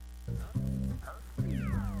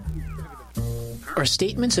Are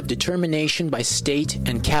statements of determination by state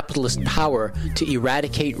and capitalist power to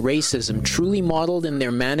eradicate racism truly modeled in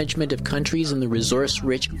their management of countries in the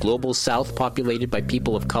resource-rich global south populated by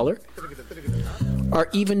people of color? Are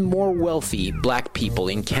even more wealthy black people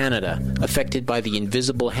in Canada affected by the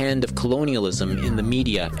invisible hand of colonialism in the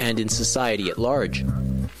media and in society at large?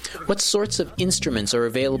 What sorts of instruments are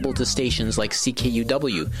available to stations like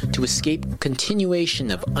CKUW to escape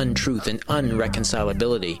continuation of untruth and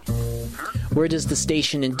unreconcilability? Where does the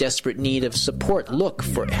station in desperate need of support look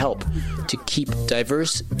for help to keep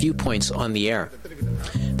diverse viewpoints on the air?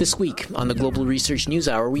 This week on the Global Research News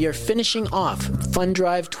Hour, we are finishing off Fund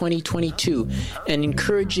Drive 2022 and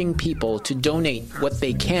encouraging people to donate what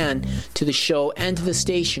they can to the show and to the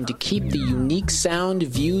station to keep the unique sound,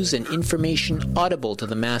 views, and information audible to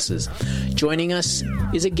the masses. Joining us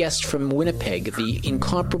is a guest from Winnipeg, the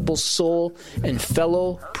incomparable soul and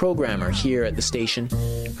fellow programmer here at the station,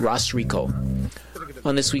 Ross Rico.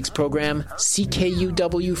 On this week's program,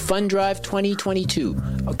 CKUW Fund Drive 2022,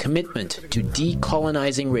 a commitment to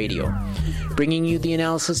decolonizing radio. Bringing you the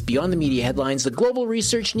analysis beyond the media headlines, the Global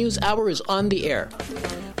Research News Hour is on the air.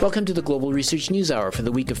 Welcome to the Global Research News Hour for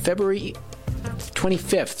the week of February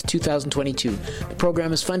 25th, 2022. The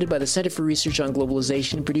program is funded by the Center for Research on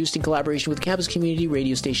Globalization and produced in collaboration with campus community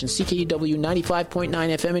radio station CKUW 95.9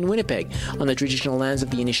 FM in Winnipeg on the traditional lands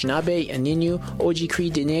of the Anishinaabe, Innu,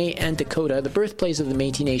 Oji-Cree, Dene, and Dakota, the birthplace of the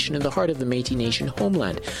Métis Nation and the heart of the Métis Nation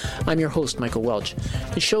homeland. I'm your host, Michael Welch.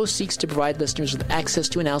 The show seeks to provide listeners with access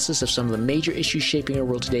to analysis of some of the major issues shaping our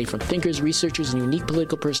world today, from thinkers, researchers, and unique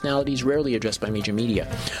political personalities rarely addressed by major media.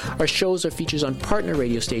 Our shows are features on partner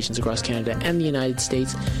radio stations across Canada and the United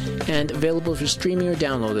States, and available for streaming or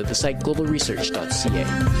download at the site globalresearch.ca.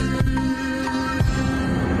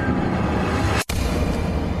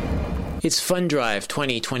 It's Fund Drive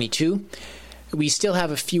 2022. We still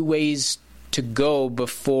have a few ways to go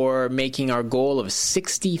before making our goal of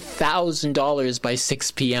 $60,000 by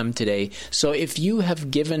 6 p.m. today. So if you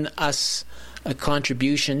have given us a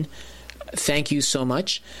contribution, thank you so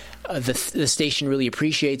much. The station really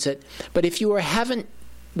appreciates it. But if you haven't,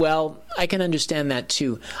 well, I can understand that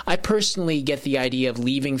too. I personally get the idea of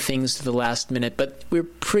leaving things to the last minute, but we're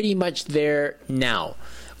pretty much there now.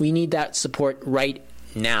 We need that support right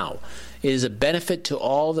now. It is a benefit to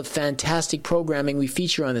all the fantastic programming we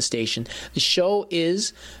feature on the station. The show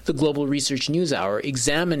is the Global Research News Hour,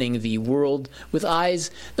 examining the world with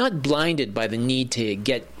eyes not blinded by the need to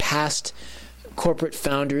get past corporate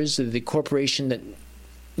founders, the corporation that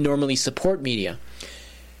normally support media.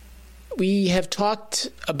 We have talked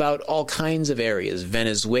about all kinds of areas: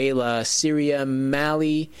 Venezuela, Syria,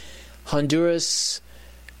 Mali, Honduras,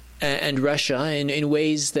 and Russia, in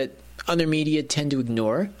ways that other media tend to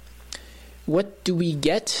ignore. What do we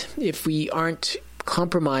get if we aren't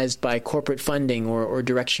compromised by corporate funding or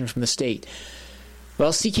direction from the state?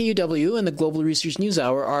 Well, CKUW and the Global Research News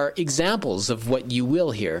Hour are examples of what you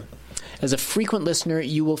will hear. As a frequent listener,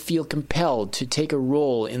 you will feel compelled to take a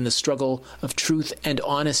role in the struggle of truth and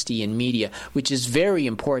honesty in media, which is very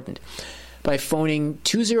important, by phoning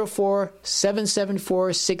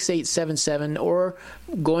 204-774-6877 or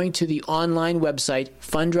going to the online website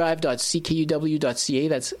fundrive.ckuw.ca.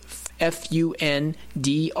 That's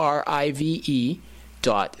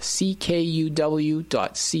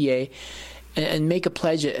fundrive.ckuw.ca, and make a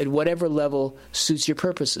pledge at whatever level suits your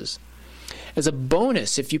purposes. As a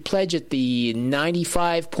bonus, if you pledge at the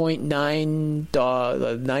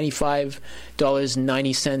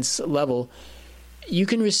 $95.90 level, you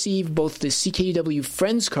can receive both the CKUW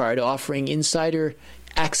Friends card offering insider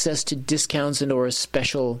access to discounts and or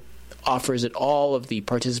special offers at all of the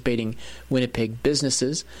participating Winnipeg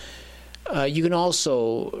businesses. You can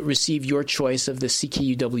also receive your choice of the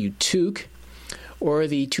CKUW toque, or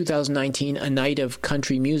the 2019 A Night of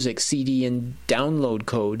Country Music CD and download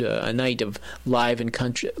code, a night of live and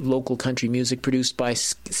local country music produced by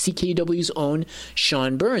CKUW's own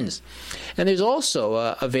Sean Burns. And there's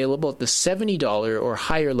also available at the $70 or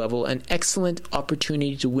higher level an excellent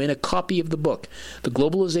opportunity to win a copy of the book, The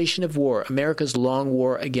Globalization of War, America's Long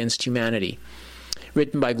War Against Humanity,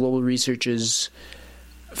 written by Global Research's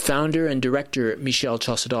founder and director Michel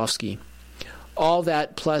Chossudovsky. All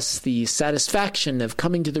that plus the satisfaction of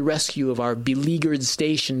coming to the rescue of our beleaguered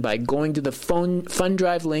station by going to the Fund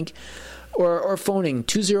Drive link or phoning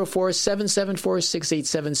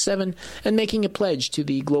 204-774-6877 and making a pledge to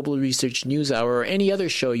the Global Research News Hour or any other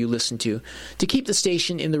show you listen to keep the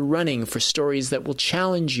station in the running for stories that will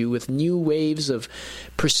challenge you with new waves of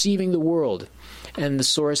perceiving the world and the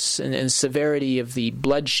source and severity of the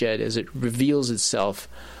bloodshed as it reveals itself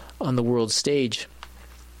on the world stage.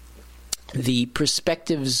 The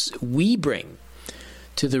perspectives we bring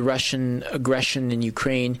to the Russian aggression in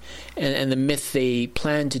Ukraine and the myth they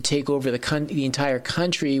plan to take over the entire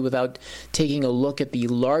country without taking a look at the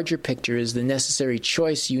larger picture is the necessary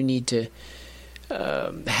choice you need to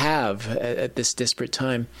have at this disparate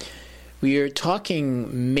time. We are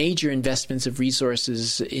talking major investments of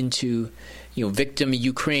resources into victim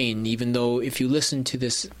Ukraine, even though if you listen to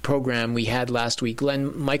this program we had last week,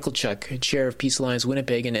 Glenn Michalchuk, chair of Peace Alliance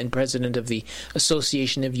Winnipeg and president of the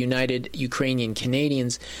Association of United Ukrainian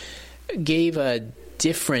Canadians, gave a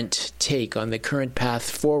different take on the current path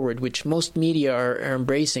forward, which most media are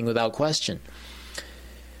embracing without question.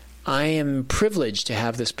 I am privileged to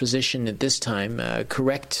have this position at this time, to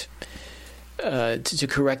correct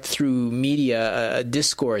through media a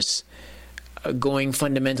discourse going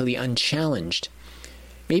fundamentally unchallenged.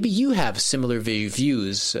 Maybe you have similar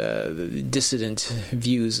views, dissident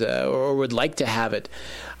views, or would like to have it.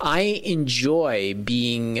 I enjoy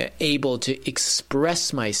being able to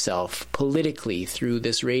express myself politically through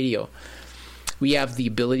this radio. We have the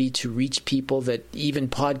ability to reach people that even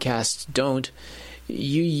podcasts don't.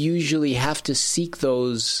 You usually have to seek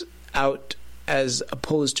those out as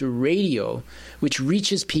opposed to radio, which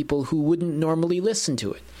reaches people who wouldn't normally listen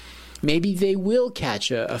to it. Maybe they will catch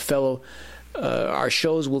a fellow, our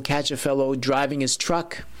shows will catch a fellow driving his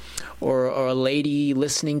truck, or a lady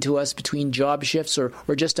listening to us between job shifts, or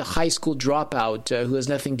just a high school dropout who has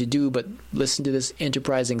nothing to do but listen to this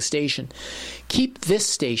enterprising station. Keep this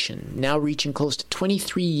station, now reaching close to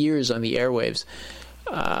 23 years on the airwaves.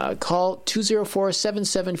 Call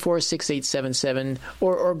 204-774-6877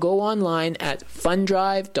 or go online at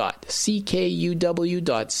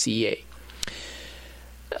fundrive.ckuw.ca.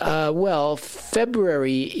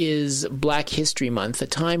 February is Black History Month, a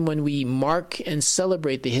time when we mark and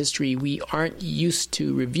celebrate the history we aren't used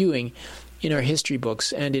to reviewing in our history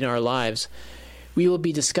books and in our lives. We will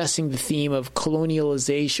be discussing the theme of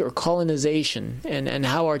colonialization or colonization and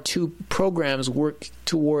how our two programs work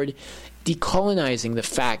toward decolonizing the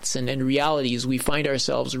facts and realities we find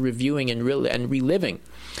ourselves reviewing and reliving.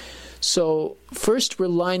 So first we'll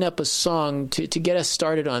line up a song to get us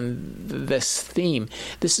started on this theme.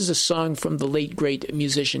 This is a song from the late great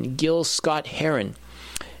musician Gil Scott-Heron,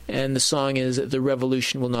 and the song is "The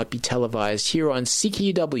Revolution Will Not Be Televised" here on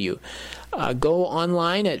CKUW. Go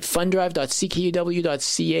online at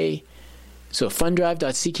fundrive.ckuw.ca, so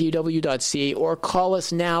fundrive.ckuw.ca, or call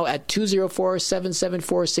us now at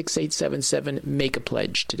 204-774-6877. Make a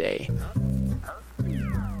pledge today.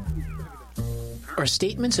 Are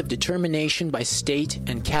statements of determination by state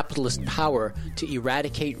and capitalist power to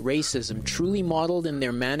eradicate racism truly modeled in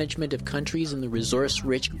their management of countries in the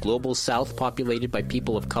resource-rich global south populated by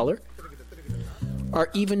people of color? Are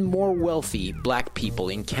even more wealthy black people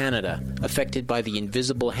in Canada affected by the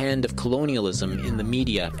invisible hand of colonialism in the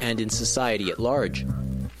media and in society at large?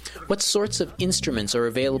 What sorts of instruments are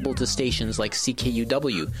available to stations like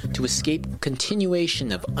CKUW to escape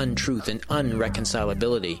continuation of untruth and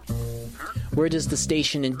unreconcilability? Where does the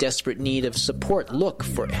station in desperate need of support look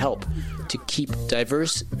for help to keep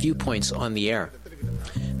diverse viewpoints on the air?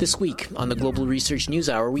 This week on the Global Research News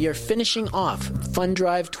Hour, we are finishing off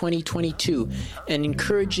FundDrive 2022 and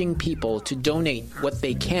encouraging people to donate what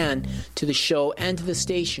they can to the show and to the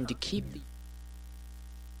station to keep the...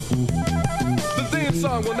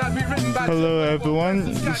 Hello everyone,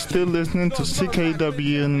 you're still listening to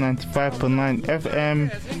CKW 95.9 FM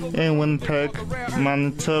in Winnipeg,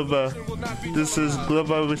 Manitoba. This is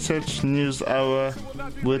Global Research News Hour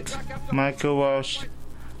with Michael Walsh.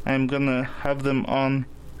 I'm gonna have them on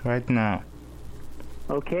right now.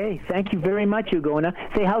 Okay, thank you very much, Ugona.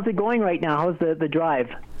 Say, how's it going right now? How's the drive?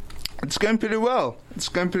 It's going pretty well.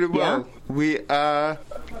 Yeah? We are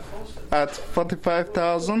at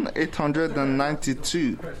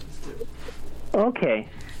 45,892. Okay.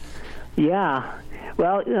 Yeah.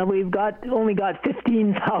 Well, we've only got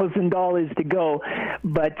 $15,000 to go,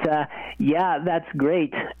 but yeah, that's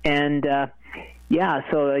great. And yeah,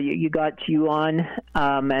 so you got you on,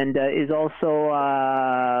 and is also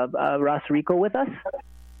Ross Rico with us?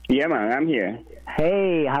 Yeah, man, I'm here.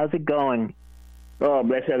 Hey, how's it going? Oh,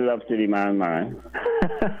 blessed love to the man.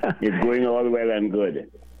 It's going all well and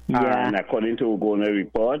good. Yeah. And according to Ugona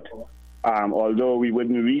report, although we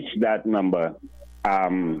wouldn't reach that number,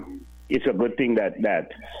 it's a good thing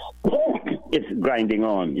that it's grinding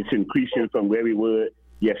on. It's increasing from where we were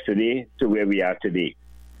yesterday to where we are today.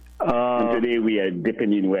 And today we are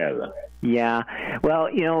dipping in well. Yeah. Well,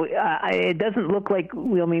 it doesn't look like,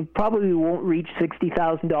 probably we won't reach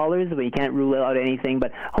 $60,000, but you can't rule out anything,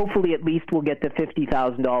 but hopefully at least we'll get to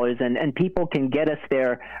 $50,000, and people can get us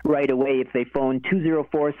there right away if they phone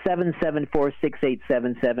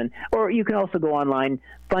 204-774-6877, or you can also go online,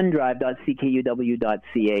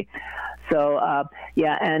 fundrive.ckuw.ca. So,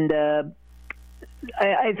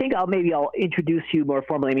 I think I'll introduce you more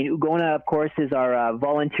formally. I mean, Ugona, of course, is our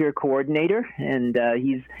volunteer coordinator, and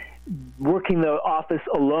he's working the office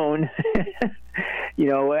alone,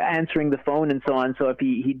 answering the phone and so on. So if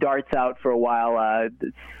he darts out for a while,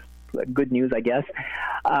 it's good news, I guess.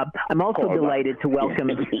 I'm also delighted to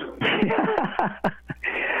welcome.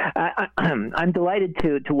 I'm delighted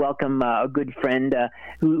to welcome a good friend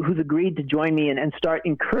who's agreed to join me and start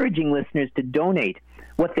encouraging listeners to donate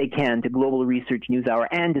what they can to Global Research News Hour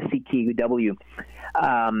and to CKUW.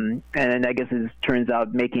 And I guess it turns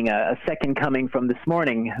out making a second coming from this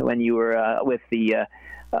morning when you were with the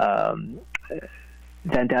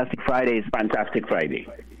Fantastic Fridays. Fantastic Friday.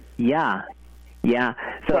 Yeah.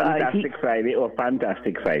 So, Fantastic Friday or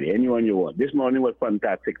Fantastic Friday, anyone you want. This morning was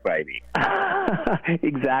Fantastic Friday.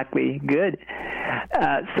 Exactly. Good.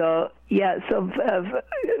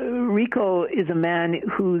 Rico is a man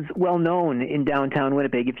who's well known in downtown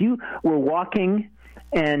Winnipeg. If you were walking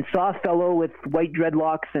and saw a fellow with white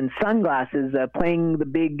dreadlocks and sunglasses playing the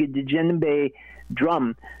big djembe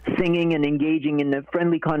drum, singing and engaging in a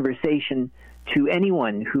friendly conversation to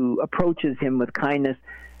anyone who approaches him with kindness,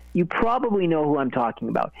 you probably know who I'm talking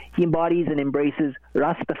about. He embodies and embraces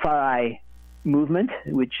Rastafari movement,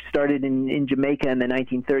 which started in Jamaica in the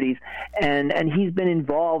 1930s, and he's been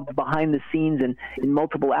involved behind the scenes in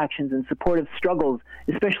multiple actions and supportive struggles,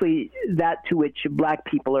 especially that to which black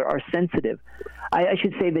people are sensitive. I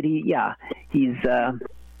should say that he's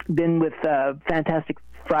been with Fantastic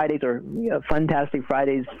Fridays or Funtastic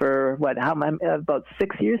Fridays for about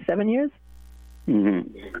 6 years, 7 years? Mm-hmm.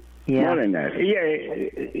 Yeah. More than that.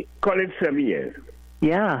 Yeah, call it 7 years.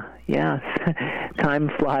 Yeah.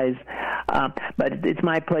 Time flies. But it's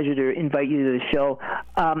my pleasure to invite you to the show.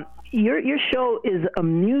 Your show is a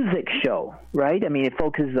music show, right? I mean, it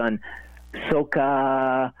focuses on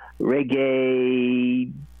soca,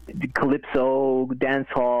 reggae, calypso,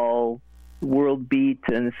 dancehall, world beat,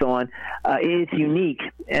 and so on. It's unique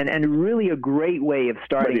and really a great way of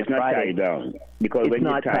starting a Friday. But it's not tied down. Because when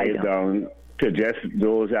you tie it down to just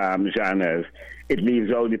those genres, it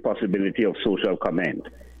leaves out the possibility of social comment.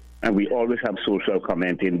 And we always have social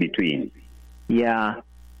comment in between. Yeah.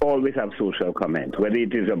 Always have social comment, whether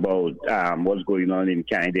it is about what's going on in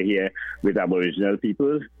Canada here with Aboriginal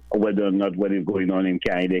peoples, or whether or not what is going on in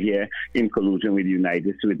Canada here in collusion with the United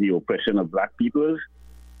States with the oppression of black peoples.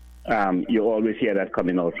 You always hear that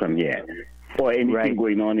coming out from here. Or anything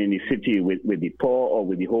going on in the city with the poor or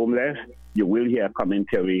with the homeless, you will hear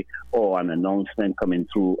commentary or an announcement coming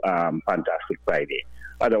through Fantastic Friday.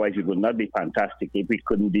 Otherwise, it would not be fantastic if we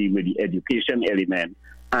couldn't deal with the education element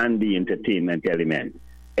and the entertainment element.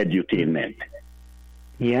 Edutainment.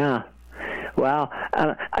 Yeah. Wow.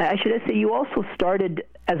 I should say you also started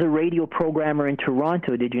as a radio programmer in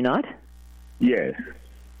Toronto, did you not? Yes.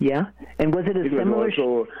 Yeah? And was it a similar... It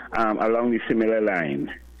was also along the similar lines.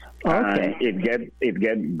 Okay. It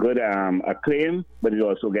get good acclaim, but it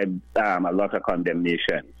also get a lot of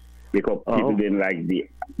condemnation because people didn't like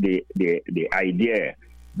the idea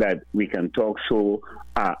that we can talk so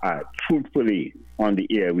truthfully on the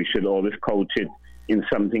air. We should always couch it in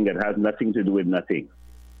something that has nothing to do with nothing.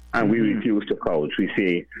 And we refuse to couch. We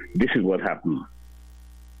say, this is what happened.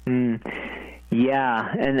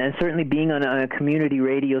 Yeah, and certainly being on a community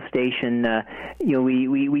radio station,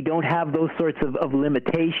 we don't have those sorts of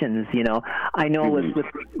limitations. I know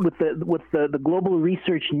with the Global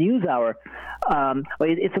Research News Hour,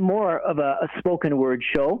 it's more of a spoken word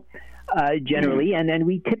show. Generally, and then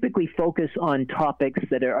we typically focus on topics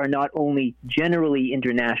that are not only generally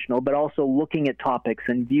international, but also looking at topics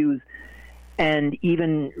and views and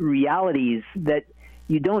even realities that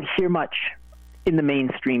you don't hear much in the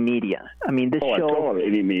mainstream media. I mean, this show... at all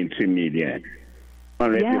in the mainstream media.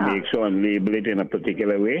 Unless you make sure and label it in a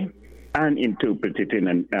particular way and interpret it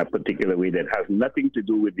in a particular way that has nothing to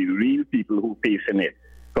do with the real people who facing it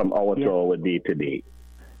from hour to hour, day to day.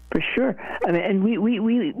 For sure. I mean, and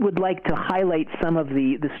we would like to highlight some of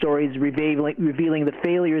the stories revealing the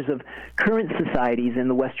failures of current societies in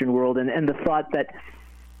the Western world and the thought that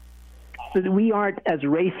we aren't as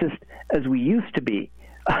racist as we used to be.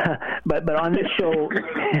 But on this show,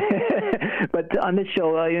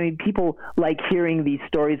 I mean, people like hearing these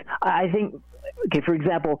stories. I think, for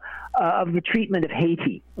example, of the treatment of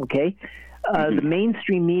Haiti, The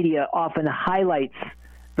mainstream media often highlights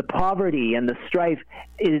the poverty and the strife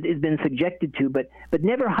it has been subjected to, but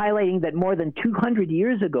never highlighting that more than 200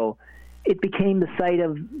 years ago, it became the site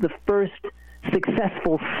of the first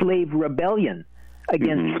successful slave rebellion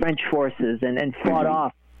against French forces and fought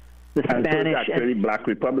off the Spanish. So it's actually Black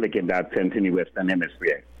Republic in that sense in the Western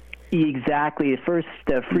Hemisphere. Exactly, the first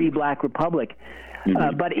free Black Republic.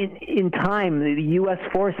 But in time, the U.S.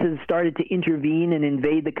 forces started to intervene and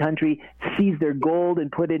invade the country, seize their gold,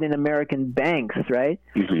 and put it in American banks, right?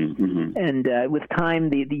 And with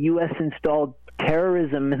time, the U.S. installed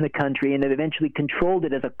terrorism in the country and it eventually controlled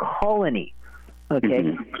it as a colony.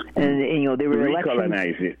 Okay, and you know, there were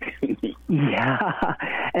recolonize it.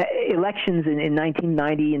 Elections in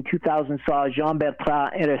 1990 and 2000 saw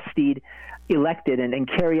Jean-Bertrand Aristide elected and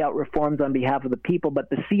carry out reforms on behalf of the people, but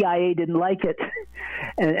the CIA didn't like it,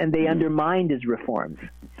 and they undermined his reforms.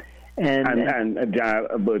 And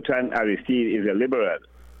Jean-Bertrand Aristide is a liberal.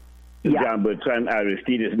 Jean-Bertrand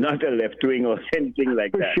Aristide is not a left-wing or anything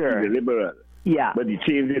like that. Sure. He's a liberal. Yeah. But the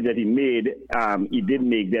changes that he made, he did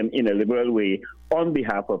make them in a liberal way on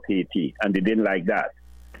behalf of Haiti, and they didn't like that.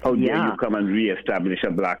 How dare you come and reestablish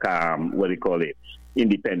a Black,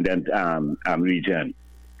 independent region?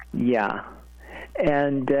 Yeah.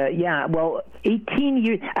 And, well, 18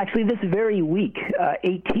 years, actually this very week,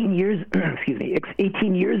 18 years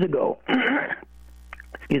ago,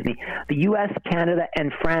 the U.S., Canada,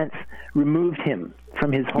 and France removed him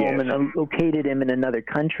from his home and located him in another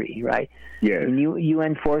country, right? Yes. And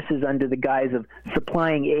UN forces, under the guise of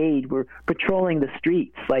supplying aid, were patrolling the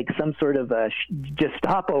streets like some sort of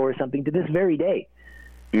Gestapo or something to this very day.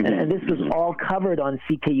 And this was all covered on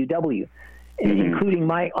CKUW, including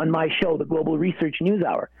on my show, the Global Research News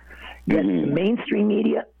Hour. Yet the mainstream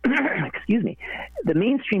media, the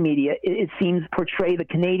mainstream media, it seems, portray the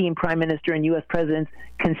Canadian Prime Minister and U.S. presidents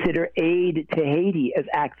consider aid to Haiti as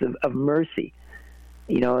acts of mercy.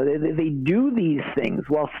 You know, they do these things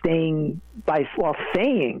while saying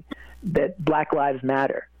that Black Lives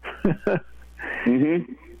Matter.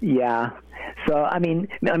 Yeah. So, I mean,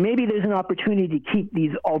 maybe there's an opportunity to keep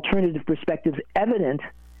these alternative perspectives evident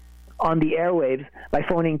on the airwaves by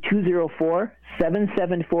phoning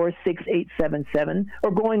 204-774-6877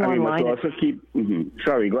 or going online. Also keep.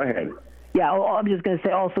 Sorry, go ahead. Yeah, I'm just going to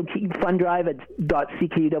say also keep fund drive at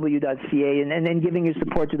 .ckuw.ca and then giving your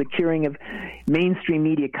support to the curing of mainstream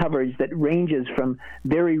media coverage that ranges from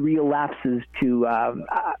very real lapses to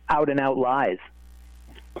out-and-out lies.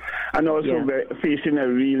 And also facing a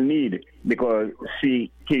real need, because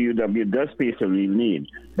CKUW does face a real need.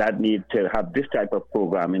 That need to have this type of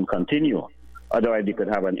programming continue. Otherwise, they could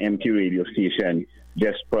have an empty radio station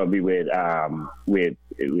just probably with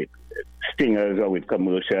stingers or with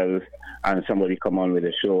commercials, and somebody come on with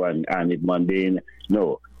a show and it's mundane.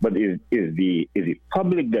 No, but is the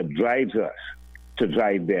public that drives us to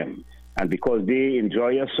drive them, and because they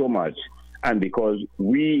enjoy us so much, and because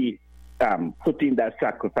we put in that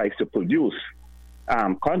sacrifice to produce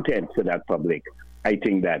content for that public, I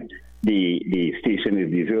think that the station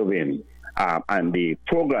is deserving and the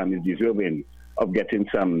program is deserving of getting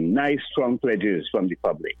some nice, strong pledges from the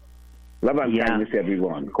public. Love and kindness,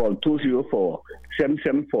 everyone. Call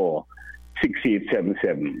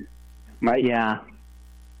 204-774-6877. Mike? Yeah,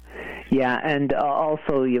 and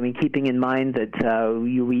also, I mean, keeping in mind that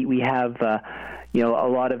we have, a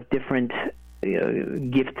lot of different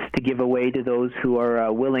gifts to give away to those who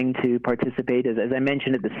are willing to participate. As I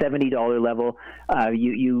mentioned, at the $70 level,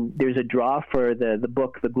 there's a draw for the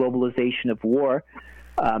book, The Globalization of War,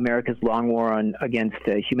 America's Long War Against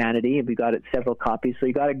Humanity. We got it several copies, so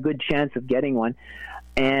you got a good chance of getting one.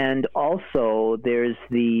 And also, there's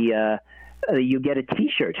you get a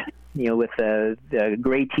T-shirt, with the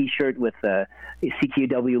gray T-shirt with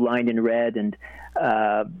CKUW lined in red, and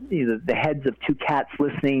the heads of two cats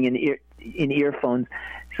listening in earphones.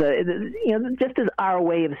 So just as our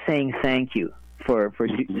way of saying thank you for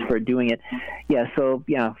doing it.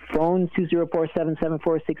 Phone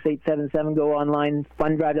 204-774-6877. Go online,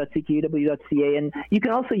 funddrive.ckuw.ca, and you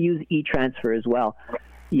can also use e-transfer as well.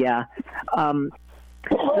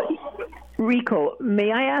 Rico,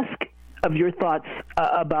 may I ask of your thoughts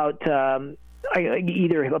about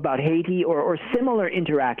either about Haiti or similar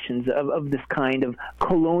interactions of this kind of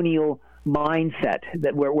colonial mindset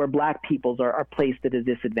that where Black peoples are placed at a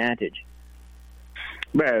disadvantage?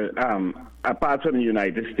 Well, apart from the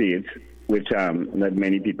United States, which not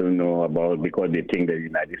many people know about because they think the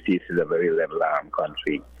United States is a very level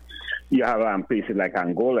country, you have places like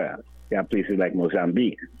Angola, you have places like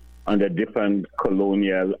Mozambique under different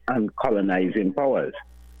colonial and colonizing powers.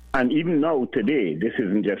 And even now, today, this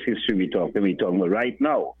isn't just history we're talking about right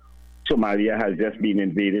now. Somalia has just been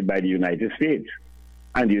invaded by the United States.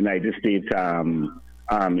 And the United States,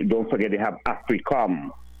 don't forget they have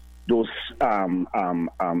AFRICOM, those,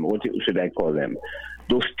 what should I call them?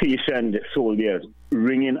 Those stationed soldiers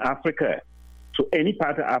ringing Africa. So any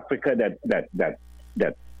part of Africa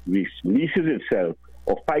that releases itself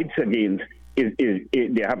or fights against,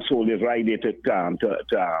 they have soldiers right there to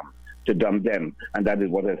dump them, and that is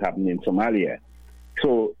what has happened in Somalia.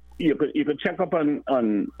 So you could check up on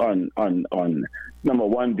number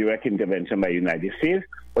one, direct intervention by the United States,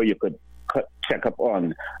 or you could check up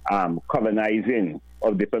on colonizing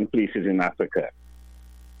of different places in Africa.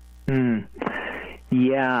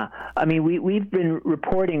 Yeah, I mean, we've been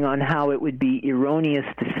reporting on how it would be erroneous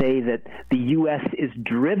to say that the U.S. is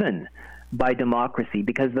driven by democracy,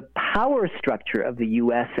 because the power structure of the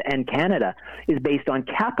U.S. and Canada is based on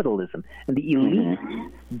capitalism, and the elite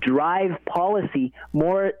drive policy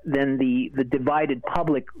more than the divided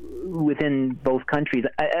public within both countries.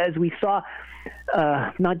 As we saw,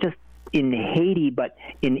 not just in Haiti, but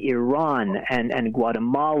in Iran and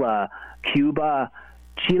Guatemala, Cuba,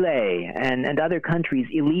 Chile, and other countries,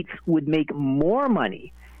 elites would make more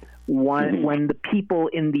money when the people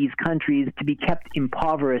in these countries to be kept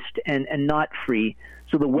impoverished and not free,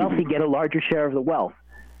 so the wealthy get a larger share of the wealth.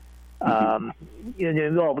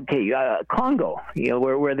 Congo,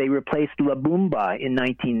 where they replaced Lumumba in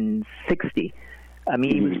 1960. I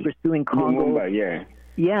mean, he was pursuing Congo. Lumumba,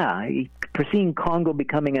 yeah, pursuing Congo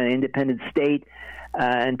becoming an independent state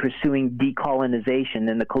and pursuing decolonization,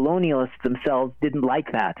 and the colonialists themselves didn't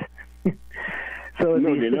like that. So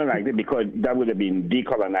no, they don't like it because that would have been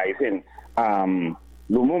decolonizing.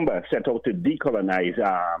 Lumumba set out to decolonize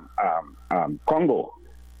Congo,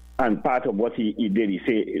 and part of what he did, he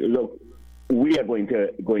said, "Look, we are going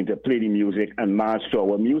to play the music and march to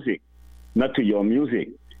our music, not to your music.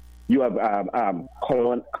 You have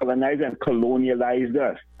colonized and colonialized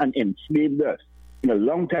us and enslaved us in a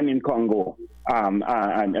long time in Congo,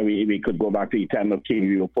 and we could go back to the time of King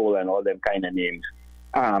Leopold and all them kind of names."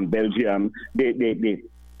 Belgium, they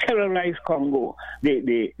terrorize Congo.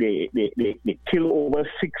 They kill over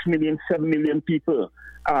 6 million, 7 million people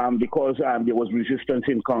because there was resistance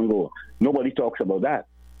in Congo. Nobody talks about that.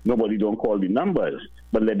 Nobody don't call the numbers,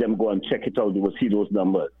 but let them go and check it out. They will see those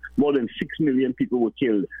numbers. More than 6 million people were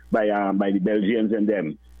killed by the Belgians and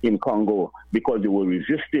them in Congo because they were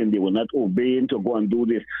resisting. They were not obeying to go and do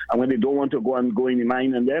this. And when they don't want to go in the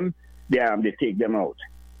mine and them, they take them out.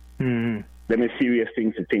 Them are serious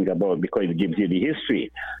things to think about because it gives you the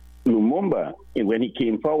history. Lumumba, when he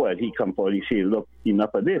came forward, he said, "Look,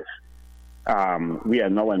 enough of this. We are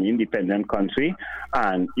now an independent country,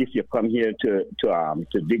 and if you come here to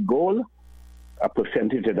dig gold, a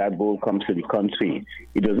percentage of that gold comes to the country.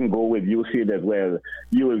 It doesn't go with you say that, well,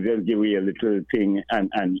 you will just give me a little thing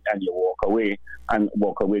and you walk away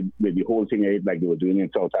with the whole thing like they were doing in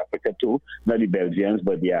South Africa too. Not the Belgians,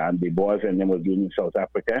 but the Boers and them were doing in South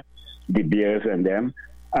Africa, the Bears and them.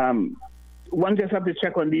 One just have to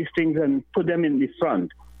check on these things and put them in the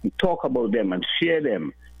front and talk about them and share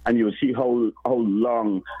them, and you'll see how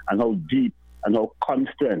long and how deep and how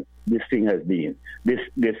constant this thing has been.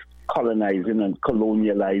 This colonizing and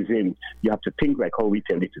colonializing, you have to think like how we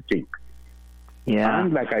tell you to think. Yeah.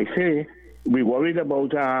 And like I say, we're worried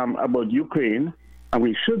about Ukraine, and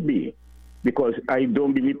we should be, because I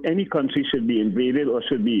don't believe any country should be invaded or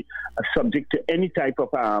should be subject to any type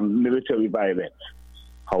of military violence.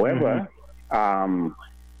 However,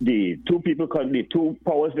 the two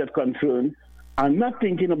powers that concern are not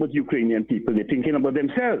thinking about Ukrainian people, they're thinking about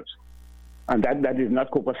themselves. And that is not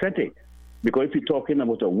copacetic. Because if you're talking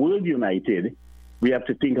about a world united, we have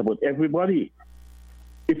to think about everybody.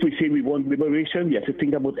 If we say we want liberation, we have to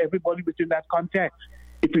think about everybody within that context.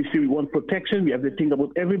 If we say we want protection, we have to think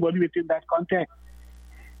about everybody within that context.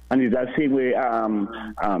 And it's that same way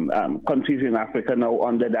countries in Africa now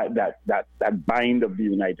under that bind of the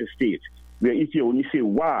United States, where if you only say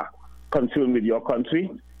war concerned with your country,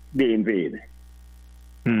 they invade.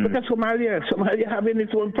 Look at Somalia having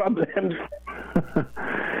its own problems.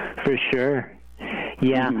 For sure.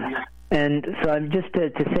 Yeah. And so I'm just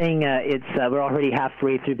to saying it's we're already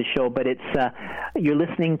halfway through the show, but it's you're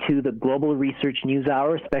listening to the Global Research News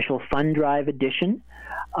Hour Special Fund Drive Edition.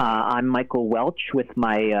 I'm Michael Welch with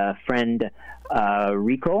my friend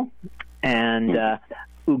Rico and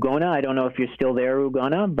Ugona. I don't know if you're still there,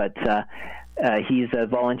 Ugona, but he's a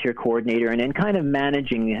volunteer coordinator and kind of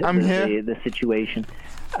managing the situation.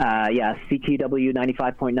 CTW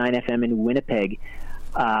 95.9 FM in Winnipeg.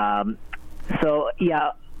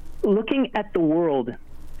 Looking at the world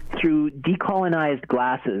through decolonized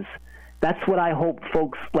glasses, that's what I hope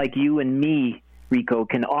folks like you and me Rico,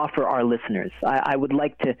 can offer our listeners? I would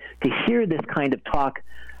like to hear this kind of talk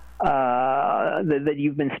that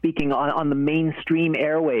you've been speaking on the mainstream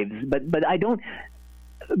airwaves, but I don't,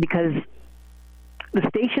 because the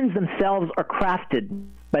stations themselves are crafted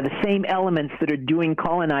by the same elements that are doing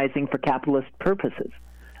colonizing for capitalist purposes.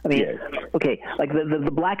 I mean, yes. Okay, like the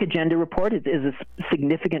Black Agenda report is a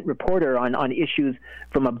significant reporter on issues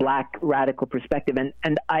from a black radical perspective,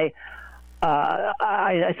 and I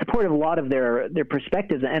support a lot of their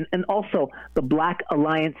perspectives, and also the Black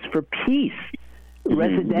Alliance for Peace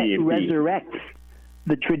resurrects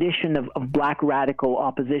the tradition of black radical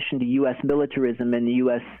opposition to U.S. militarism and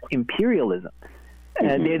U.S. imperialism.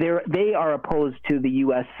 They are opposed to the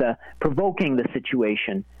U.S. Provoking the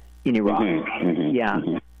situation in Iraq.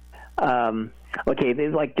 Okay,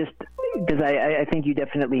 like, just because I think you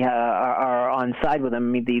definitely are on side with them.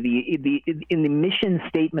 I mean, in the mission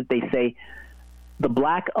statement they say, the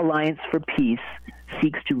Black Alliance for Peace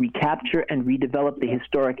seeks to recapture and redevelop the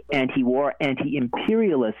historic anti-war,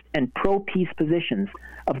 anti-imperialist, and pro-peace positions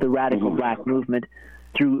of the radical black movement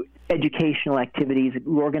through educational activities,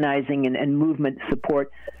 organizing and movement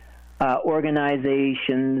support.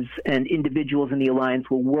 Organizations and individuals in the alliance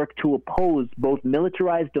will work to oppose both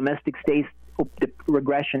militarized domestic state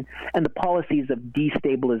regression and the policies of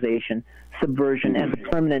destabilization, subversion, and the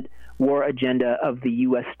permanent war agenda of the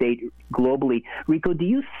U.S. state globally. Rico, do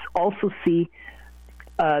you also see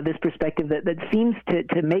this perspective that seems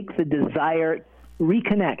to make the desire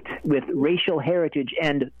reconnect with racial heritage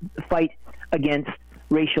and fight against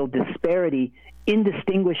racial disparity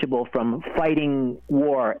indistinguishable from fighting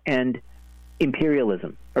war and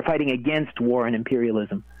imperialism, or fighting against war and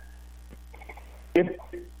imperialism?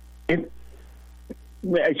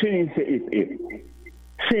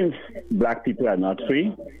 Since black people are not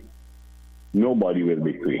free, nobody will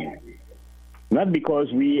be free. Not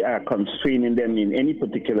because we are constraining them in any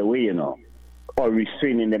particular way, or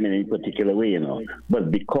restraining them in any particular way, but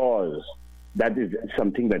because that is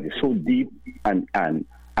something that is so deep and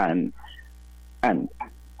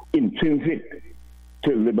intrinsic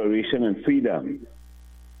to liberation and freedom,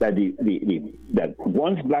 that that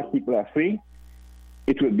once black people are free,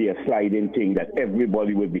 it will be a sliding thing that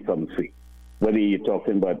everybody will become free. Whether you're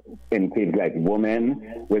talking about enclaves like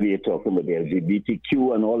women, whether you're talking about the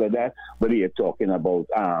LGBTQ and all of that, whether you're talking about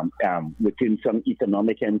within some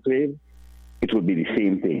economic enclave, it will be the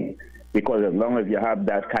same thing. Because as long as you have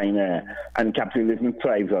that kind of, and capitalism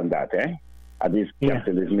thrives on that, At least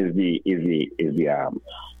capitalism is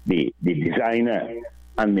the designer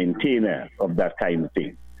and maintainer of that kind of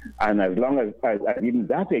thing. And as long as even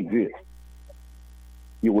that exists,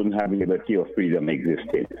 you wouldn't have liberty or freedom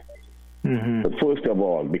existing. But first of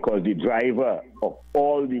all, because the driver of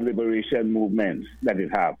all the liberation movements that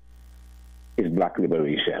it have is black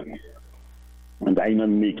liberation. And I'm not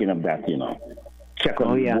making up that, Check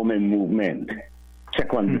on the women movement.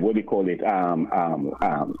 Check on what they call it, under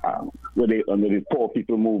the poor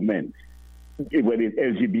people movement, with the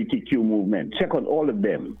LGBTQ movement. Check on all of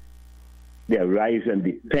them. Their rise and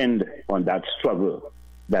depend on that struggle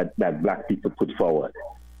that black people put forward,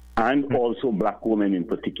 and also black women in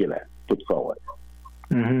particular put forward.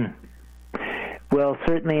 Well,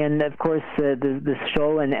 certainly, and of course, the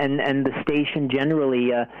show and the station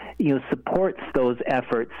generally, supports those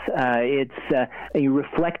efforts. It's a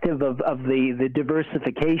reflective of the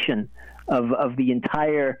diversification of the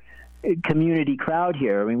entire community crowd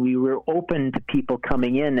here. I mean, we were open to people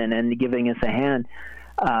coming in and giving us a hand,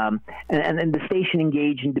 and the station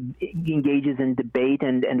engages in debate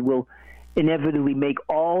and will inevitably make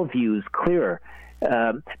all views clearer.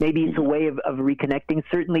 Maybe it's a way of reconnecting.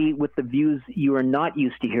 Certainly with the views you are not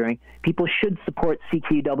used to hearing, people should support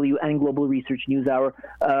CKUW and Global Research News Hour.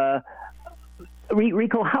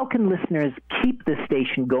 Rico, how can listeners keep the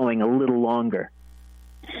station going a little longer?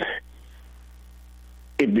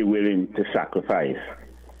 If they're willing to sacrifice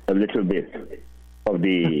a little bit of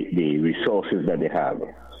the resources that they have.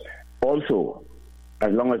 Also,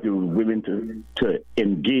 as long as you're willing to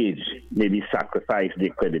engage, maybe sacrifice their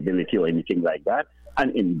credibility or anything like that,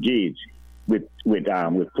 and engage with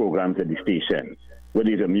programs at the station.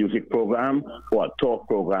 Whether it's a music program or a talk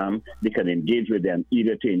program, they can engage with them,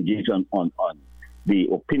 either to engage on the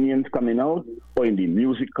opinions coming out, or in the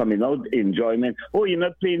music coming out, enjoyment. Oh, you're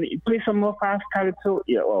not playing, play some more fast calypso,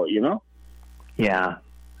 Yeah.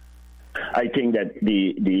 I think that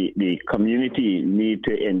the community need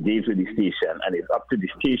to engage with the station, and it's up to the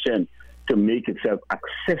station to make itself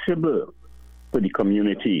accessible for the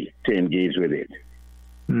community to engage with it.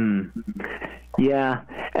 Yeah,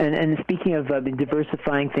 and speaking of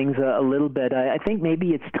diversifying things a little bit, I think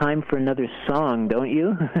maybe it's time for another song, don't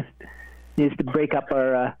you? Just to break up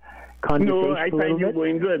our conversation. No, I find you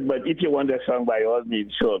going good, but if you want a song, by all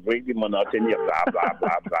means, sure, break the monotony of blah, blah,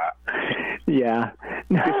 blah, blah. Yeah.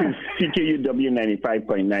 This is CKUW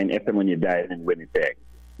 95.9 FM when you dial in Winnipeg.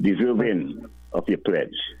 Deserving of your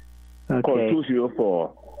pledge. Okay. Call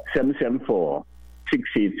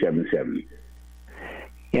 204-774-6877.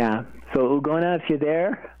 Yeah. So, Ugona, if you're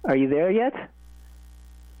there, are you there yet?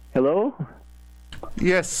 Hello?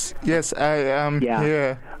 Yes, I am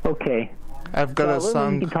here. Okay. I've got a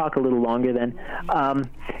song. You can talk a little longer then. So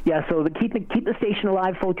keep the station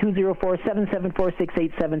alive. Phone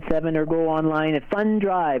 204-774-6877 or go online at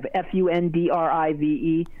Fundrive,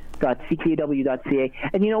 fundrive.ckw.ca.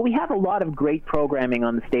 And, we have a lot of great programming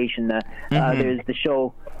on the station. There's the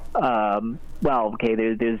show,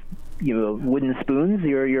 there's Wooden Spoons,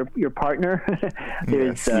 your partner.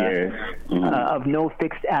 There's Of No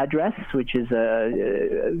Fixed Address, which is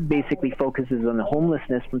basically focuses on the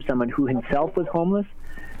homelessness from someone who himself was homeless.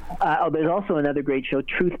 There's also another great show,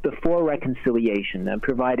 Truth Before Reconciliation,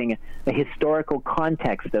 providing a historical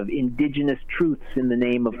context of indigenous truths in the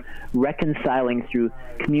name of reconciling through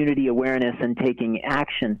community awareness and taking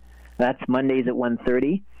action. That's Mondays at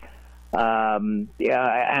 1:30.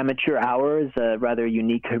 Amateur Hour is a rather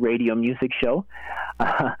unique radio music show.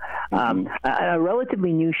 A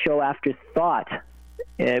relatively new show, After Thought,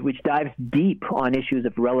 which dives deep on issues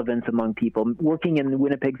of relevance among people working in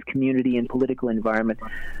Winnipeg's community and political environment.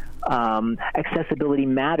 Accessibility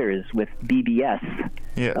Matters with BBS,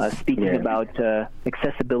 speaking about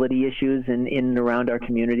accessibility issues in and around our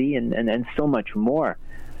community and so much more.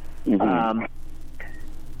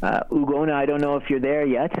 Ugona, I don't know if you're there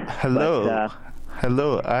yet. Hello,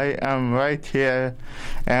 I am right here.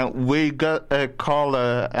 And we got a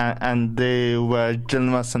caller, and they were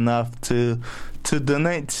generous enough to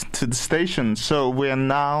donate to the station. So we are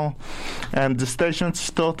now, and the station's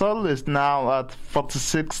total is now at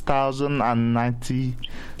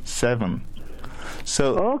 46,097.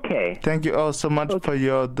 So thank you all so much for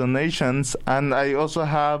your donations. And I also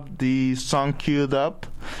have the song queued up.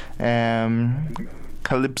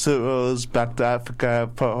 Calypso Rose, Back to Africa,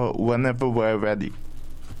 for whenever we're ready.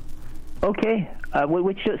 Okay.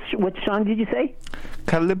 Which song did you say?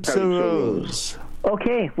 Calypso Rose.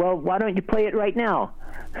 Okay. Well, why don't you play it right now?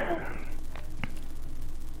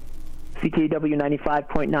 CKW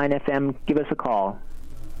 95.9 FM. Give us a call.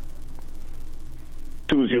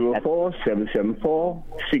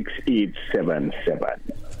 204-774-6877.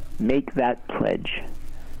 Make that pledge.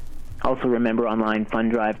 Also remember online,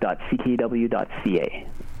 fundrive.ckw.ca.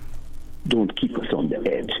 Don't keep us on the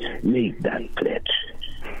edge. Make that pledge.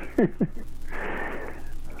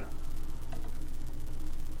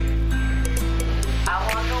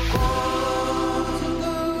 I want to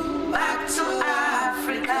go back to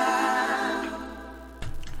Africa.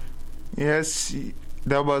 Yes,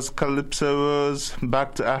 that was Calypso Rose,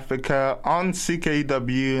 Back to Africa on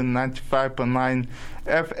CKW 95.9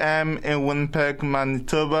 FM in Winnipeg,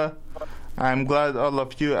 Manitoba. I'm glad all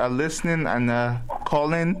of you are listening and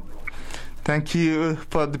calling. Thank you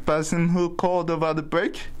for the person who called over the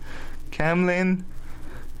break, Camlin.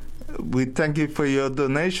 We thank you for your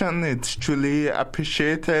donation. It's truly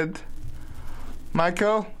appreciated.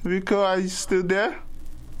 Michael, Rico, are you still there?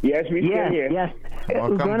 Yes, we're still here. Yes.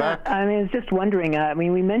 Welcome back. I was just wondering,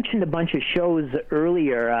 we mentioned a bunch of shows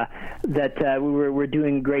earlier that we're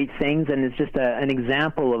doing great things, and it's just an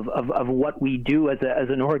example of what we do as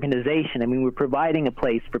an organization. We're providing a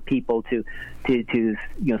place for people to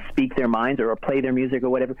speak their minds or play their music or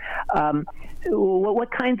whatever.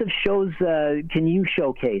 What kinds of shows can you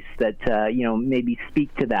showcase that maybe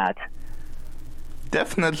speak to that?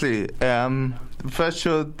 Definitely. The first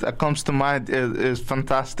show that comes to mind is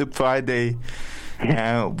Fantastic Friday.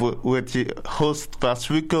 With the host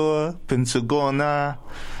Vasrico, Prince Ugona,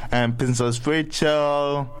 and Princess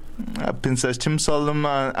Rachel, Princess Tim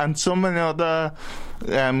Solomon, and so many other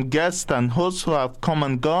guests and hosts who have come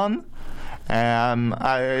and gone.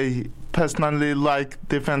 I personally like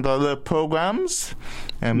different other programs,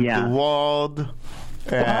 The World,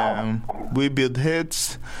 We Build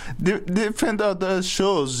Hits, different other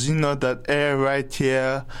shows, that air right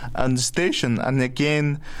here on the station. And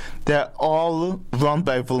again, they're all run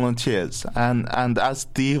by volunteers. And as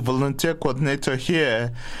the volunteer coordinator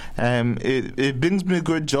here, it brings me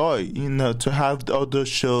great joy, to have all those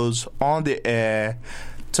shows on the air,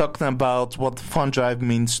 talking about what Fundrive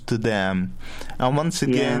means to them. And once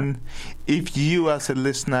again, if you as a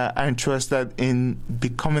listener are interested in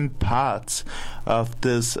becoming part of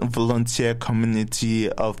this volunteer community,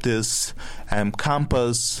 of this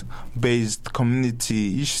campus-based community,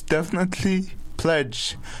 you should definitely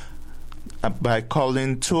pledge by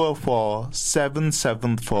calling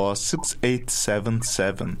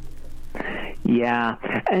 204-774-6877. Yeah,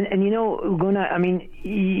 and you know, Guna, I mean,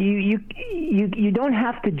 you don't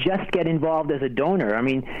have to just get involved as a donor. I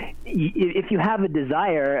mean, if you have a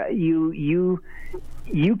desire, you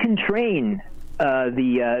can train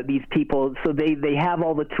these people so they have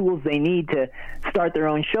all the tools they need to start their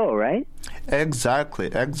own show, right? Exactly.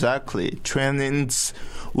 Trainings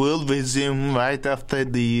will resume right after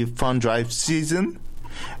the fund drive season,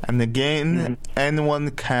 and again,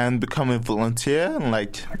 anyone can become a volunteer,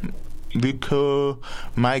 like Rico,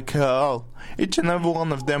 Michael, each and every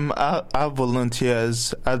one of them are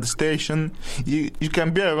volunteers at the station. You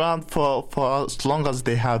can be around for as long as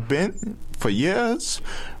they have been, for years,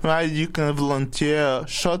 right? You can volunteer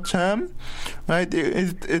short term, right?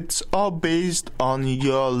 It's all based on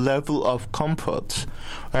your level of comfort,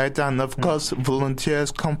 right? And of course,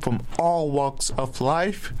 volunteers come from all walks of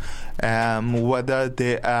life, whether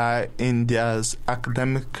they are in their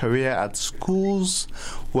academic career at schools,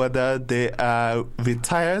 whether they are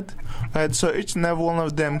retired, right? So each and every one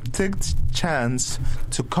of them takes chance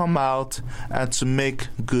to come out and to make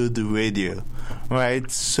good radio, right?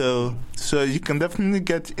 So you can definitely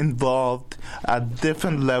get involved at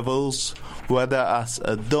different levels, whether as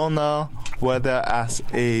a donor, whether as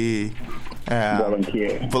a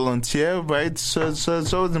volunteer, right? So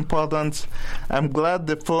it's always important. I'm glad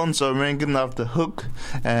the phones are ringing off the hook,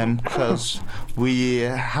 because we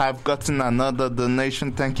have gotten another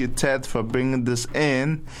donation. Thank you, Ted, for bringing this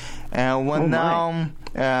in. And we're now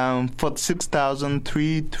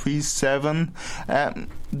 46,337.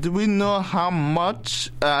 Do we know how much,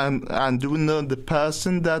 and do we know the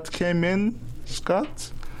person that came in,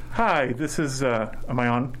 Scott? Hi, this is, am I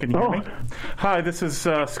on? Can you hear me? Hi, this is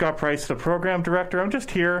Scott Price, the program director. I'm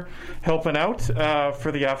just here helping out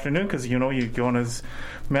for the afternoon because, you know, Yona's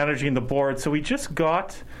managing the board. So we just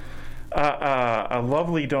got a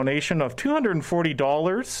lovely donation of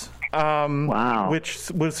 $240. Wow. Which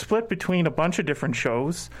was split between a bunch of different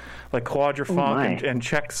shows, like Quadrafunk and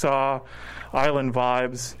Checksaw, Island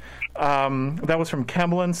Vibes. That was from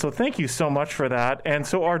Kemlin, so thank you so much for that. And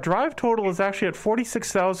so our drive total is actually at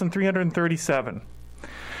 46,337.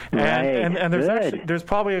 And there's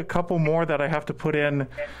probably a couple more that I have to put in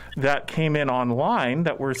that came in online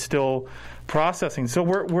that we're still processing. So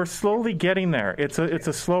we're slowly getting there. It's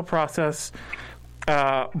a slow process.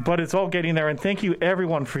 But it's all getting there, and thank you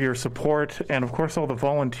everyone for your support, and of course all the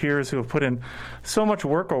volunteers who have put in so much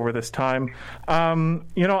work over this time.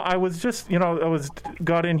 You know, I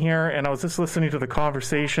got in here and I was just listening to the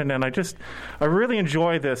conversation, and I really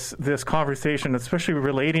enjoy this conversation, especially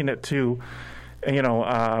relating it to, you know,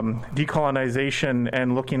 decolonization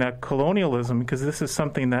and looking at colonialism, because this is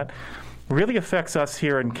something that really affects us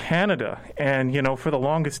here in Canada. And, you know, for the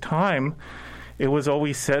longest time, it was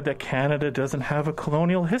always said that Canada doesn't have a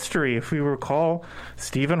colonial history. If we recall,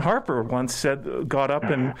 Stephen Harper once got up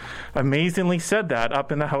and amazingly said that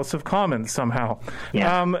up in the House of Commons somehow,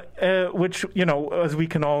 which, you know, as we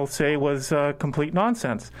can all say, was complete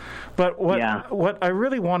nonsense. But what I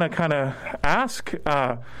really want to kind of ask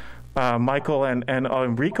Michael and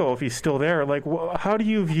Enrico, if he's still there, like, how do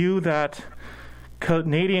you view that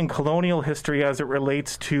Canadian colonial history as it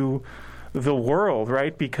relates to the world,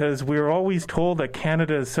 right? Because we're always told that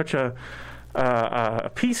Canada is such a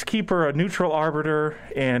peacekeeper, a neutral arbiter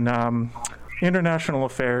in international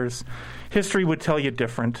affairs. History would tell you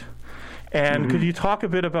different. And could you talk a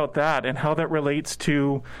bit about that and how that relates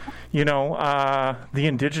to, you know, the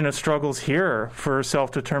Indigenous struggles here for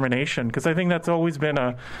self-determination? Because I think that's always been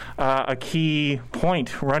a key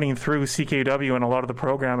point running through CKW and a lot of the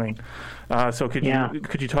programming. So could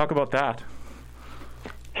you talk about that?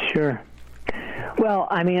 Sure. Well,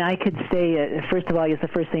 I mean, I could say, first of all, I guess the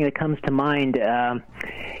first thing that comes to mind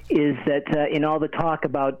is that in all the talk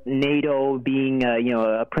about NATO being, you know,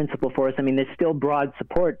 a principal force, I mean, there's still broad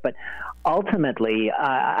support, but ultimately,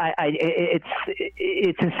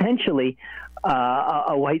 it's essentially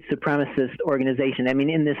a white supremacist organization. I mean,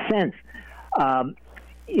 in this sense,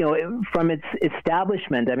 you know, from its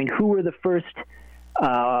establishment, I mean, who were the first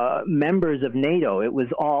members of NATO? It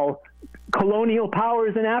was all colonial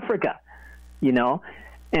powers in Africa. You know,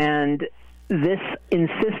 and this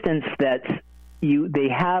insistence that they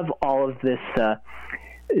have all of this, the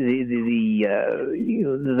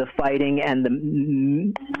fighting and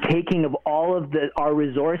the taking of all of our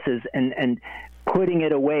resources and putting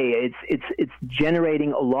it away. It's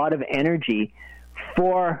generating a lot of energy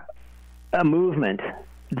for a movement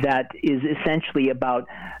that is essentially about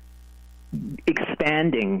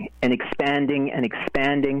expanding and expanding and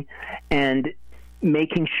expanding, and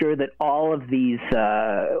making sure that all of these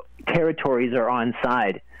territories are on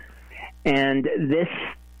side. And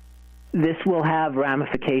this will have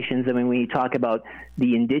ramifications. I mean, when you talk about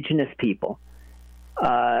the indigenous people,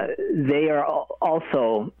 they are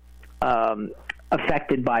also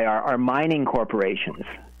affected by our mining corporations,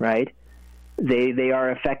 right? They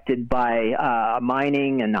are affected by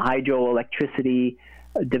mining and hydroelectricity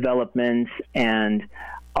developments and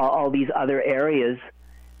all these other areas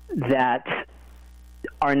that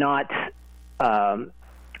are not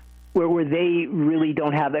where they really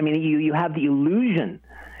don't have. I mean, you have the illusion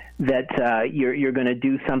that you're going to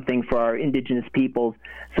do something for our indigenous peoples.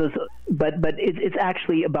 But it's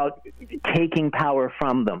actually about taking power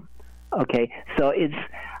from them. Okay, so it's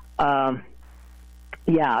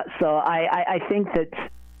So I think that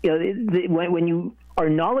when you are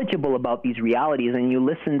knowledgeable about these realities and you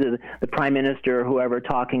listen to the Prime Minister or whoever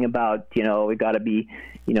talking about, we got to be,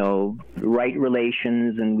 right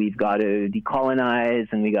relations and we've got to decolonize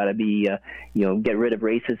and we got to be, get rid of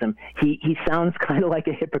racism. He sounds kind of like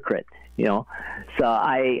a hypocrite, So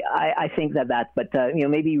I think but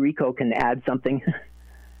maybe Rico can add something.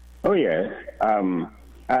 Oh yeah,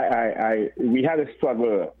 we had a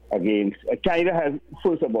struggle against Canada has,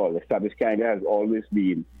 first of all, established Canada has always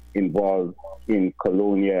been involved in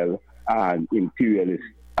colonial and imperialist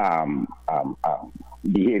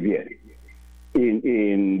behavior.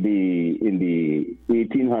 In the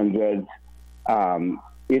 1800s,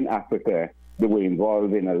 in Africa, they were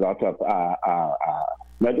involved in a lot of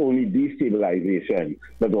not only destabilization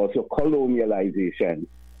but also colonialization,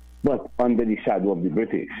 but under the shadow of the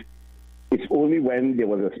British. It's only when there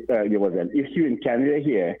was an issue in Canada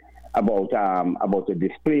here about a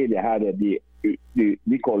display they had at we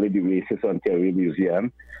call it the Racist Ontario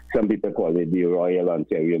Museum. Some people call it the Royal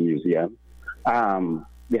Ontario Museum.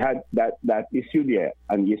 They had that issue there,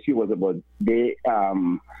 and the issue was about they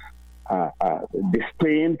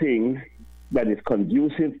displaying things that is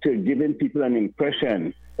conducive to giving people an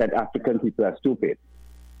impression that African people are stupid.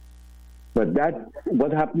 But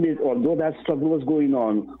what happened is, although that struggle was going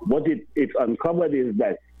on, what it uncovered is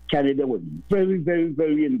that Canada was very, very,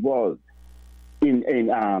 very involved in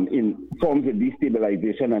forms of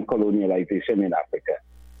destabilization and colonialization in Africa.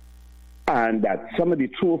 And that some of the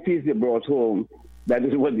trophies they brought home, that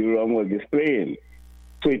is what the ROM was displaying.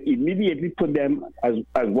 So it immediately put them as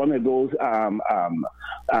one of those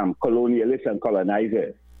colonialists and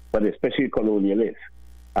colonizers, but especially colonialists.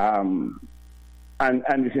 And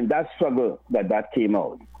it's in that struggle that came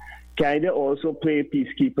out. Canada also played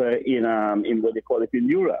peacekeeper in what they call it in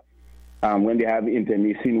Europe. When they have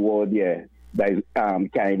internecine war there,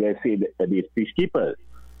 Canada say that they're peacekeepers.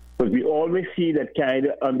 But we always see that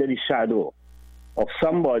Canada under the shadow of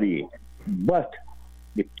somebody, but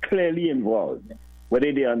they're clearly involved.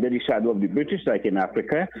 Whether they're under the shadow of the British, like in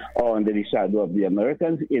Africa, or under the shadow of the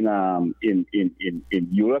Americans in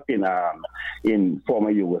Europe, in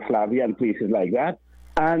former Yugoslavia and places like that,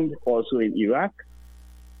 and also in Iraq.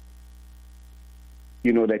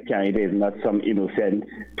 You know that Canada is not some innocent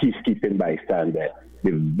peacekeeping bystander.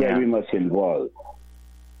 They're very much involved.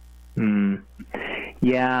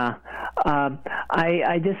 Yeah.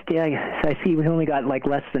 I see we only got like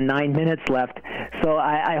less than 9 minutes left. So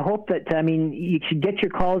I hope that, you should get your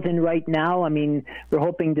calls in right now. We're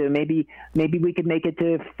hoping to maybe we could make it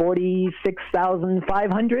to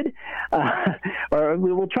 46,500, or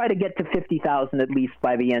we will try to get to 50,000 at least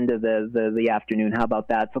by the end of the afternoon. How about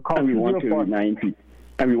that? So call.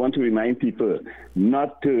 And we want to remind people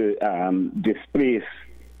not to displace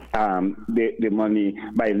the money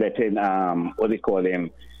by letting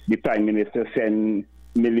the Prime Minister send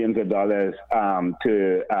millions of dollars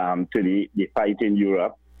to the fight in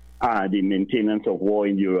Europe, the maintenance of war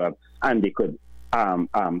in Europe, and they could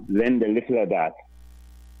lend a little of that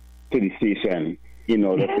to the station in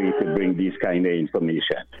order for you to bring this kind of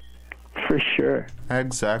information. For sure.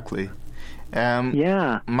 Exactly.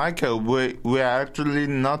 Michael, we're actually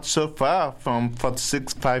not so far from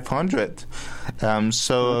 46,500.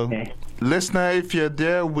 Listener, if you're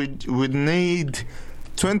there, we need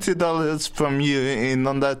 $20 from you in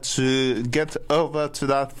order to get over to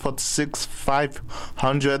that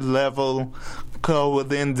 46,500 level. Call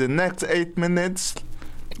within the next 8 minutes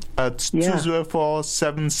at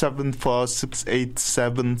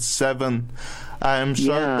 204-774-6877. I am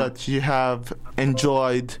sure that you have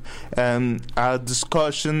enjoyed our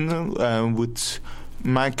discussion with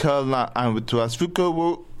Michael and with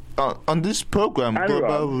Rasvuko on this program,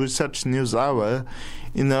 Global Research News Hour.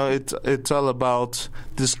 It's all about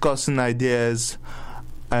discussing ideas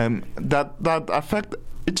that affect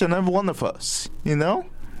each and every one of us. Yeah.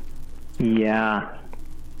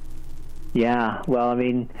 Yeah, well, I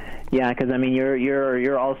mean, yeah, because I mean,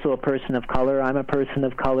 you're also a person of color. I'm a person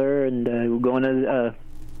of color, and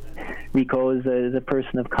Rico is a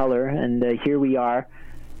person of color, and here we are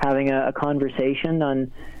having a conversation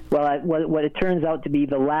on, well, what it turns out to be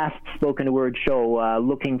the last spoken word show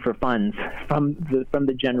looking for funds from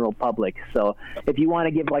the general public. So if you want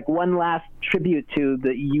to give like one last tribute to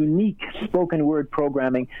the unique spoken word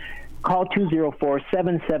programming, call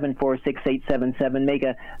 204-774-6877. Make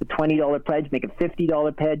a $20 pledge, make a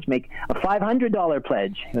 $50 pledge, make a $500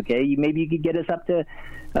 pledge. Okay, maybe you could get us up to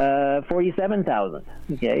 $47,000.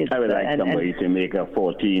 Okay, I would like somebody to make a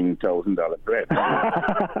 $14,000 pledge.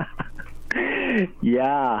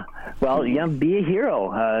 Yeah. Well, yeah, be a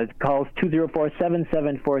hero. Call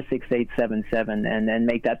 204-774-6877 and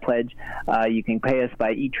make that pledge. You can pay us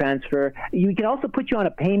by e-transfer. We can also put you on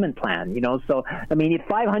a payment plan, you know. So, I mean, if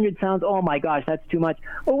 500 sounds, oh my gosh, that's too much.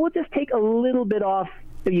 Well, we'll just take a little bit off.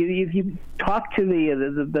 If you talk to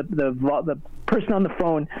the person on the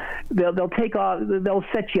phone, they'll take off. They'll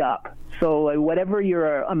set you up. So whatever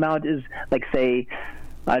your amount is, like say,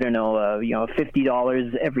 I don't know,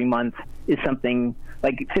 $50 every month is something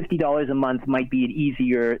like $50 a month might be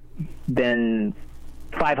easier than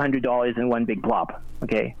 $500 in one big plop.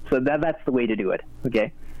 Okay, so that's the way to do it.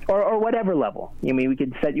 Okay, or whatever level. I mean, we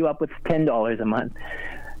could set you up with $10 a month.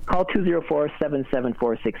 Call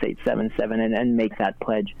 204-774-6877 and make that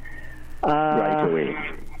pledge. Right away.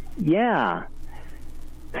 Yeah.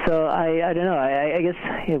 So I don't know. I guess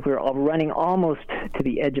if we're all running almost to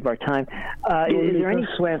the edge of our time, is there any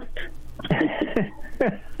sweat?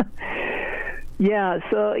 Yeah.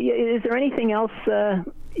 So is there anything else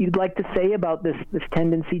you'd like to say about this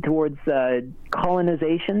tendency towards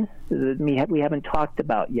colonization that we haven't talked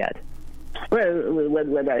about yet? Well,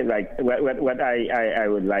 what I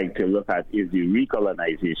would like to look at is the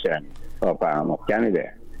recolonization of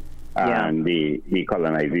Canada. And the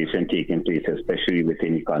colonization taking place, especially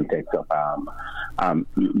within the context of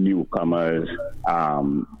newcomers,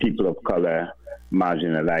 people of color,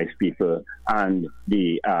 marginalized people, and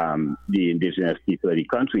the indigenous people of the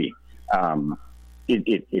country.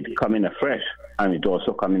 It coming afresh, and it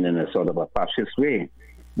also coming in a sort of a fascist way.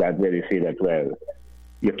 That where they say that, well,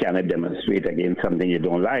 you cannot demonstrate against something you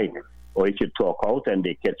don't like, or if you talk out and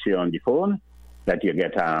they catch you on the phone, that you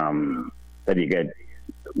get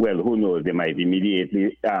well, who knows? They might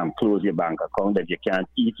immediately close your bank account, that you can't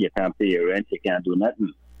eat, you can't pay your rent, you can't do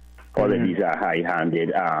nothing. All of these are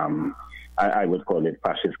high-handed, I would call it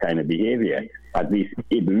fascist kind of behavior. At least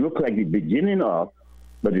it looks like the beginning of,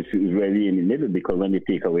 but it's really in the middle, because when they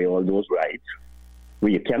take away all those rights,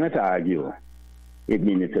 where you cannot argue, it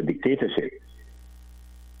means it's a dictatorship.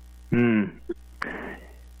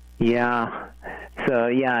 Yeah. So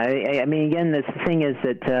yeah, I mean, again, this thing is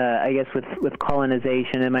that I guess with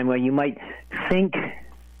colonization, I mean, well, you might think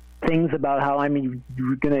things about how I'm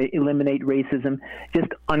going to eliminate racism,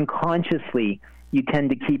 just unconsciously you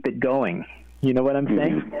tend to keep it going. You know what I'm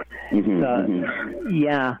saying?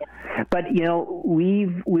 Yeah, but you know,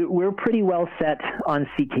 we're pretty well set on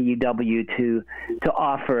CKUW to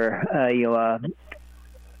offer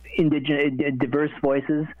diverse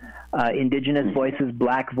voices, indigenous voices,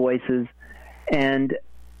 black voices, and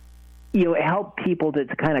help people to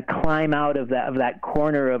kind of climb out of that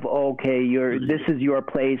corner of, okay, this is your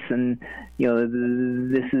place, and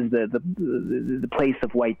this is the place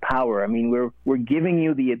of white power. I mean, we're giving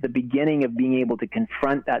you the beginning of being able to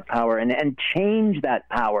confront that power and change that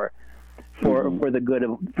power for the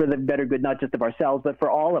better good, not just of ourselves, but for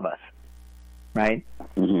all of us, right?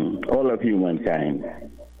 All of humankind.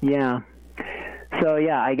 Yeah. So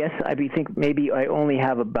yeah, I guess I think maybe I only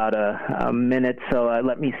have about a minute, so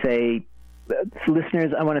let me say,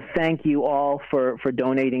 listeners, I want to thank you all for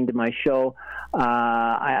donating to my show.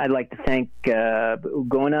 I'd like to thank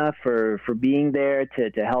Ugona for being there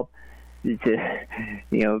to help,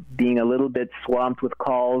 being a little bit swamped with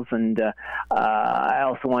calls, and I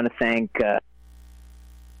also want to thank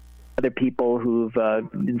other people who've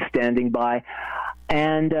been standing by.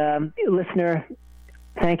 And listener,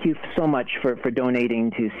 thank you so much for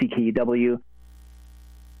donating to CKUW.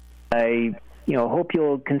 I hope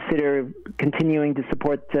you'll consider continuing to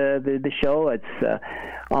support the show. It's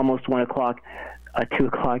almost 1 o'clock, 2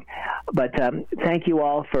 o'clock. But thank you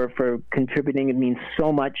all for contributing. It means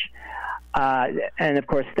so much. And of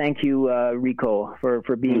course, thank you, Rico,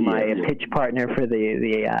 for being my pitch partner for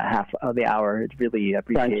the half of the hour. It's really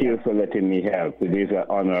appreciated. Thank you for letting me help. It is an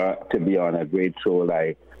honor to be on a great show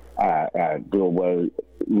like Global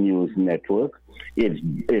News Network. It's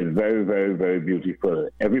very, very, very beautiful.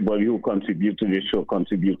 Everybody who contributes to this show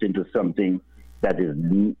contributing to something that is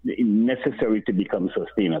necessary to become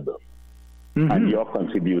sustainable. and your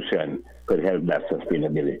contribution could help that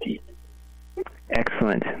sustainability.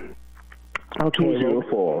 Excellent. Okay.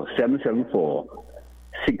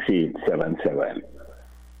 204-774-6877.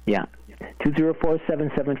 Yeah.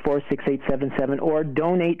 204-774-6877, or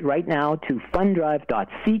donate right now to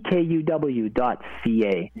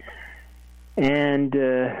funddrive.ckuw.ca. And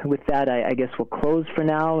with that, I guess we'll close for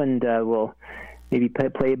now, and we'll maybe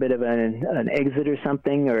play a bit of an exit or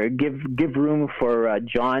something, or give room for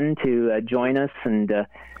John to join us and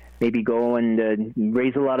maybe go and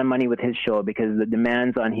raise a lot of money with his show, because the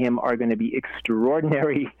demands on him are going to be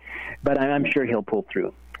extraordinary, but I'm sure he'll pull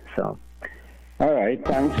through. So. All right.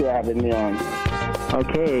 Thanks for having me on.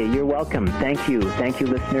 Okay, you're welcome. Thank you. Thank you,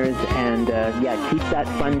 listeners. And keep that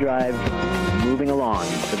fund drive moving along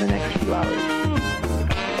for the next few hours.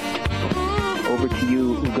 Over to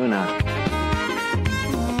you, Uguna.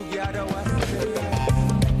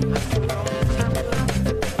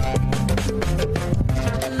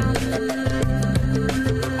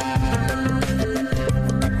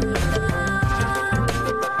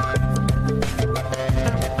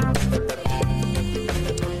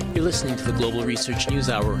 Listening to the Global Research News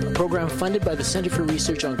Hour, a program funded by the Center for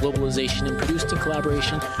Research on Globalization and produced in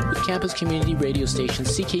collaboration with campus community radio station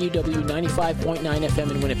CKUW 95.9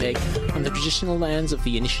 FM in Winnipeg on the traditional lands of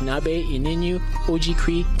the Anishinaabe, Ininu,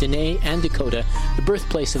 Oji-Cree, Dene, and Dakota, the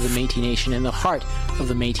birthplace of the Métis Nation and the heart of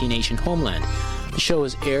the Métis Nation homeland. The show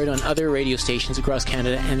is aired on other radio stations across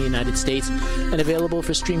Canada and the United States and available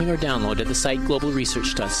for streaming or download at the site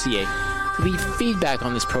globalresearch.ca. To leave feedback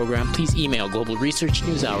on this program, please email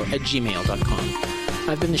globalresearchnewshour@gmail.com.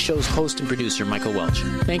 I've been the show's host and producer, Michael Welch.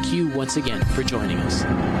 Thank you once again for joining us.